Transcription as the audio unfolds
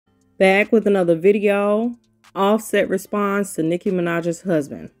Back with another video. Offset responds to Nicki Minaj's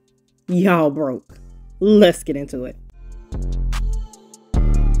husband. Y'all broke. Let's get into it.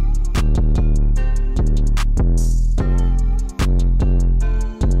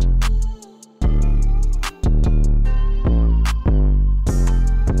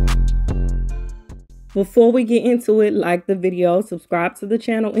 Before we get into it, like the video, subscribe to the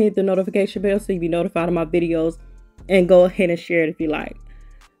channel, and hit the notification bell so you be notified of my videos, and go ahead and share it if you like.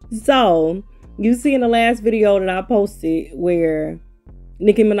 So, you see in the last video that I posted where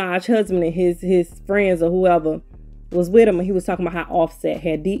Nicki Minaj's husband and his friends or whoever was with him, and he was talking about how Offset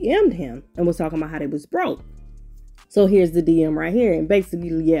had DM'd him and was talking about how they was broke. So here's the DM right here, and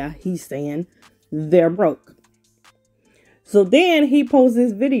basically, yeah, he's saying they're broke. So then he posts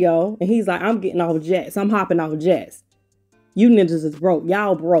this video and he's like, I'm getting off jets. I'm hopping off jets. You niggas is broke.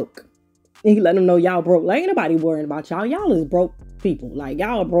 Y'all broke. And he let them know y'all broke. Like, ain't nobody worrying about y'all. Y'all is broke people. Like,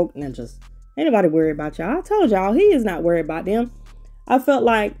 y'all broke ninjas. Ain't nobody worried about y'all. I told y'all he is not worried about them. I felt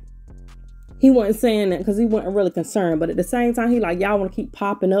like he wasn't saying that because he wasn't really concerned. But at the same time, he like, y'all want to keep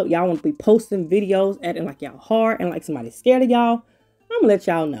popping up. Y'all want to be posting videos acting like y'all hard and like somebody's scared of y'all. I'm going to let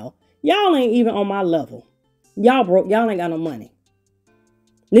y'all know. Y'all ain't even on my level. Y'all broke. Y'all ain't got no money.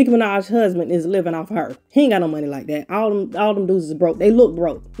 Nicki Minaj's husband is living off her. He ain't got no money like that. All them dudes is broke. They look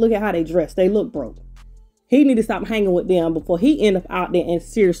broke. Look at how they dress. They look broke. He need to stop hanging with them before he end up out there and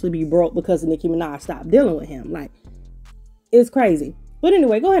seriously be broke because Nicki Minaj stopped dealing with him. Like, it's crazy. But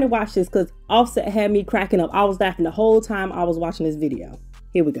anyway, go ahead and watch this because Offset had me cracking up. I was laughing the whole time I was watching this video.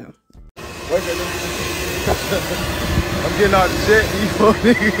 Here we go. I'm getting out the jet.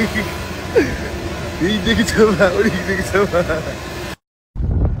 These niggas talking about, what are these niggas talking about?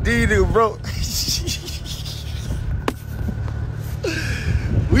 These niggas broke.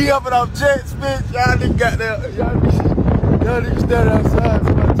 We up and off jets, bitch. Y'all niggas got there. Y'all niggas standing outside.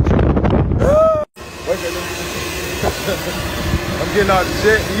 I'm getting out the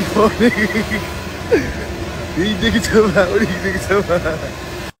jet. These niggas talking about, what are these niggas talking about?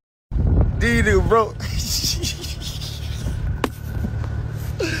 These niggas broke.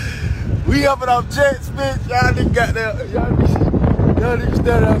 We up and off jets, bitch. Y'all niggas got there. Y'all niggas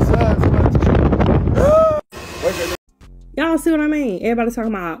standing outside. Y'all see what I mean? Everybody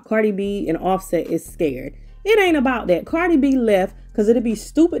talking about Cardi B and Offset is scared. It ain't about that. Cardi B left because it'd be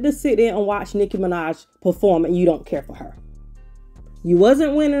stupid to sit there and watch Nicki Minaj perform and you don't care for her. You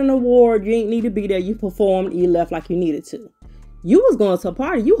wasn't winning an award. You ain't need to be there. You performed. You left like you needed to. You was going to a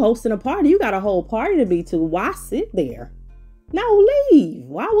party. You hosting a party. You got a whole party to be to. Why sit there? No, leave.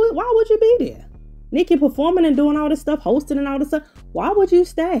 Why would you be there? Nicki performing and doing all this stuff, hosting and all this stuff. Why would you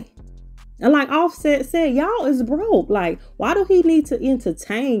stay? And like Offset said, y'all is broke. Like, why do he need to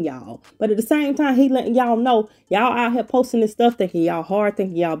entertain y'all? But at the same time, he letting y'all know y'all out here posting this stuff, thinking y'all hard,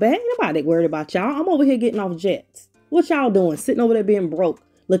 thinking y'all bad. Ain't nobody worried about y'all. I'm over here getting off jets. What y'all doing? Sitting over there being broke,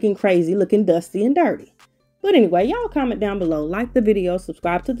 looking crazy, looking dusty and dirty. But anyway, y'all comment down below, like the video,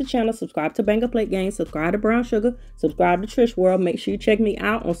 subscribe to the channel, subscribe to Banger Plate Games, subscribe to Brown Sugar, subscribe to Trish World. Make sure you check me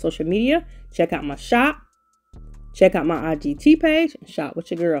out on social media. Check out my shop. Check out my IGT page and shop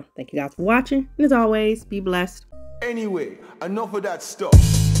with your girl. Thank you guys for watching. And as always, be blessed. Anyway, enough of that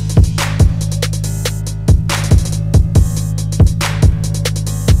stuff.